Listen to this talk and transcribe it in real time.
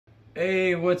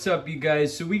Hey, what's up, you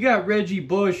guys? So we got Reggie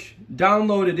Bush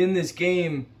downloaded in this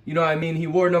game. You know what I mean? He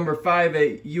wore number 5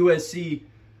 at USC.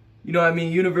 You know what I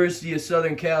mean? University of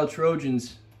Southern Cal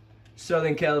Trojans.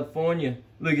 Southern California.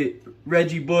 Look at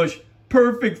Reggie Bush.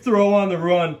 Perfect throw on the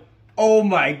run. Oh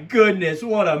my goodness,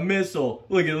 what a missile.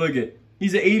 Look at.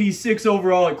 He's an 86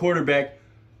 overall at quarterback.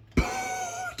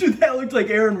 Dude, that looks like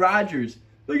Aaron Rodgers.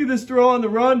 Look at this throw on the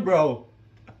run, bro.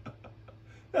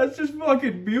 That's just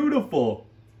fucking beautiful.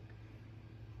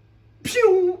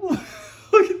 Pew!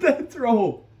 Look at that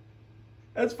throw.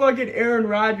 That's fucking Aaron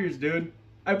Rodgers, dude.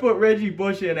 I put Reggie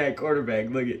Bush in at quarterback.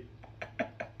 Look at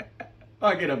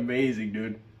fucking amazing,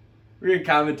 dude. We're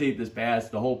gonna commentate this pass,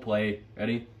 the whole play.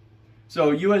 Ready?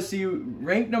 So USC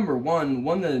ranked number 1,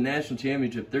 won the national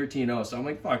championship 13-0. So I'm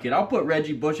like, fuck it. I'll put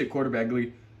Reggie Bush at quarterback.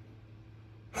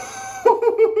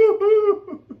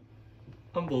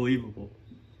 Unbelievable.